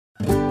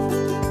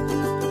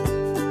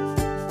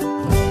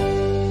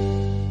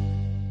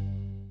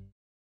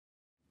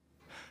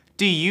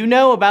Do you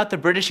know about the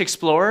British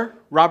explorer,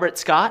 Robert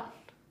Scott?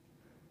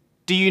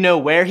 Do you know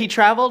where he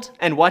traveled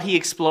and what he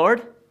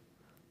explored?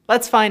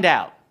 Let's find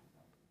out.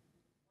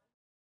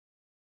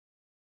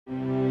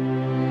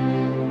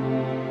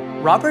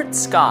 Robert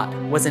Scott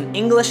was an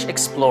English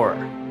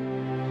explorer.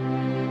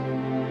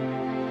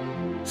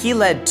 He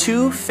led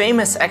two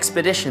famous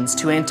expeditions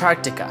to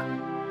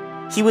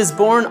Antarctica. He was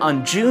born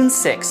on June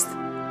 6,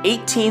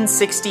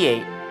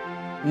 1868,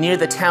 near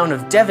the town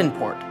of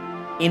Devonport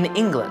in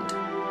England.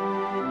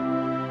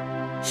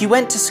 He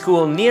went to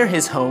school near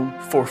his home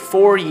for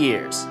 4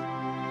 years.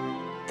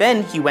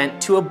 Then he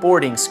went to a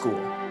boarding school.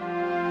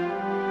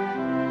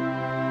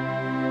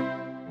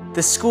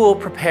 The school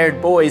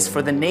prepared boys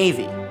for the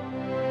Navy.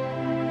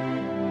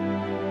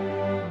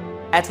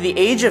 At the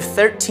age of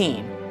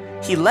 13,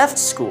 he left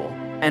school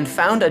and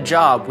found a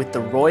job with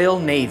the Royal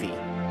Navy.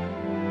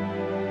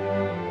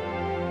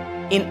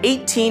 In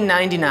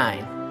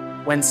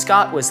 1899, when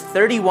Scott was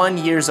 31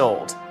 years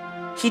old,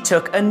 he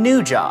took a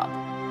new job,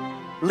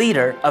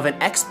 leader of an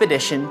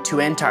expedition to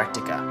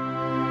Antarctica.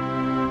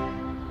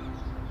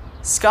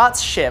 Scott's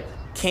ship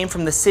came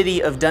from the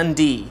city of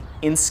Dundee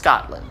in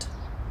Scotland.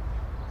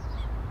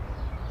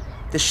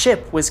 The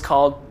ship was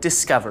called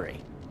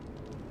Discovery.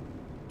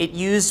 It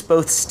used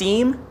both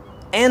steam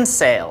and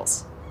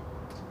sails.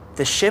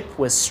 The ship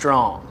was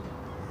strong.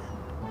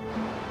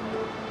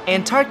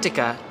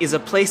 Antarctica is a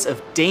place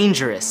of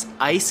dangerous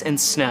ice and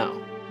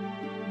snow.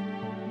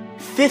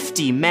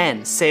 50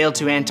 men sailed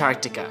to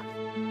Antarctica.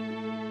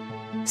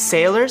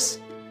 Sailors,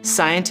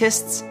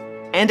 scientists,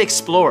 and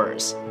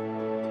explorers.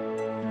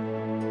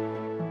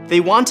 They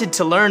wanted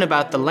to learn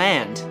about the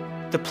land,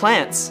 the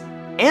plants,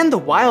 and the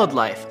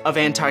wildlife of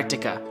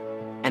Antarctica,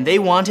 and they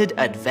wanted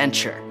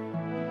adventure.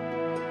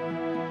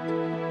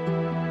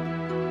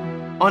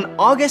 On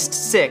August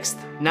 6,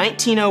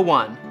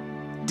 1901,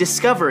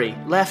 Discovery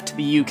left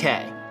the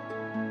UK.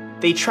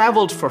 They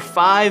traveled for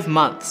 5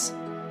 months,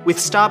 with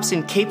stops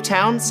in Cape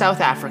Town,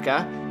 South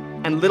Africa,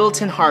 and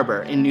Lyttelton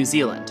Harbour in New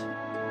Zealand.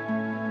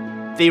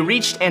 They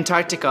reached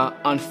Antarctica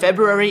on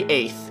February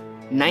 8,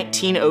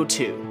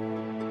 1902.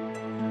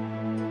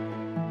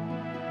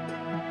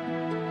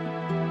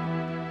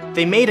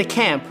 They made a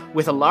camp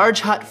with a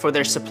large hut for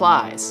their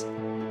supplies.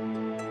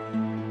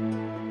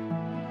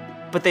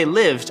 But they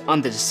lived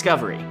on the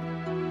Discovery.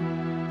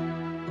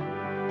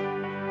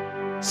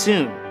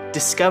 Soon,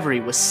 Discovery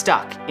was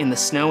stuck in the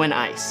snow and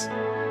ice.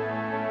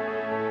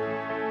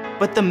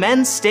 But the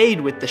men stayed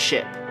with the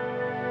ship.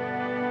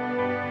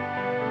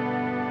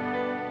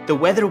 The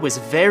weather was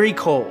very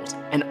cold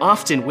and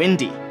often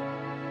windy.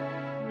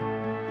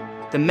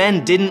 The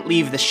men didn't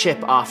leave the ship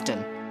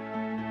often.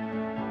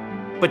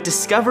 But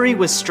Discovery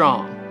was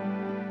strong,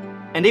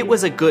 and it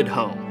was a good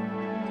home.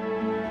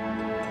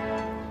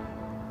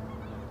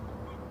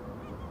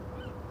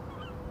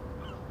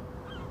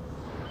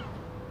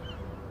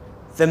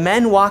 The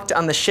men walked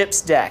on the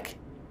ship's deck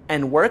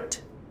and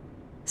worked,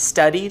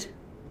 studied,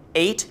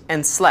 ate,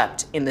 and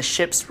slept in the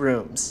ship's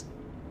rooms.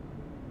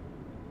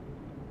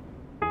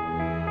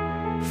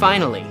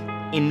 Finally,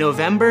 in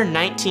November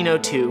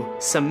 1902,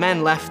 some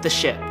men left the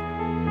ship.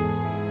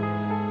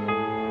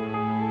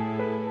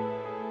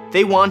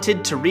 They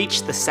wanted to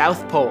reach the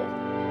South Pole.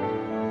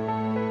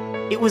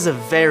 It was a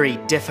very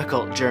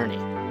difficult journey.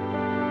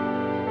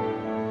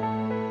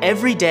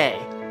 Every day,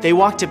 they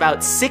walked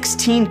about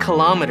 16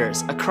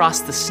 kilometers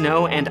across the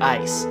snow and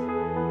ice.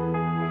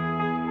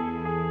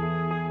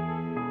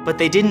 But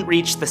they didn't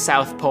reach the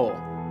South Pole.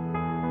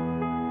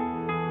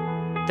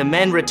 The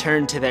men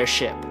returned to their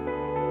ship.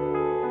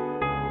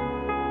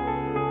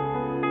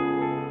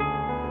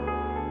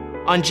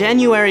 On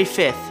January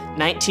 5th,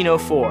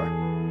 1904,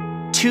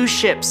 2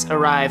 ships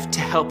arrived to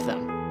help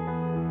them.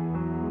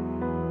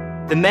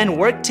 The men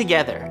worked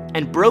together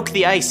and broke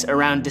the ice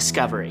around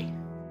Discovery.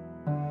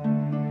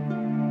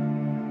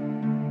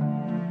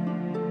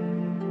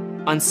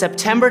 On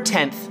September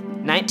 10th,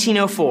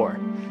 1904,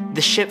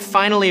 the ship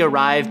finally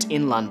arrived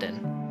in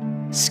London.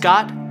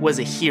 Scott was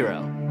a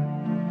hero.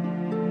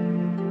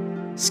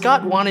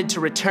 Scott wanted to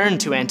return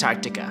to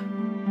Antarctica.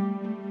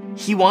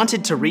 He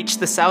wanted to reach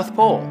the South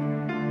Pole.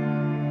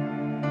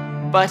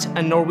 But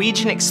a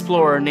Norwegian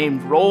explorer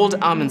named Roald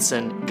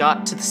Amundsen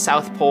got to the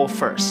South Pole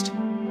first.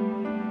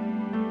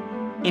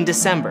 In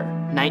December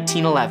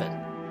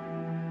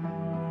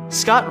 1911.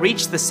 Scott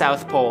reached the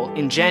South Pole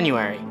in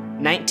January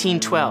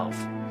 1912,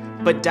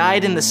 but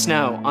died in the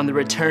snow on the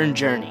return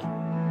journey.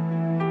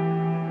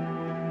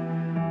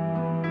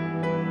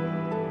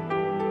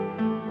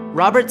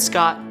 Robert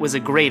Scott was a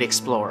great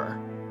explorer.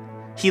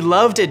 He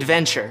loved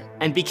adventure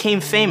and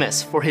became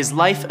famous for his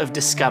life of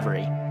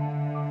discovery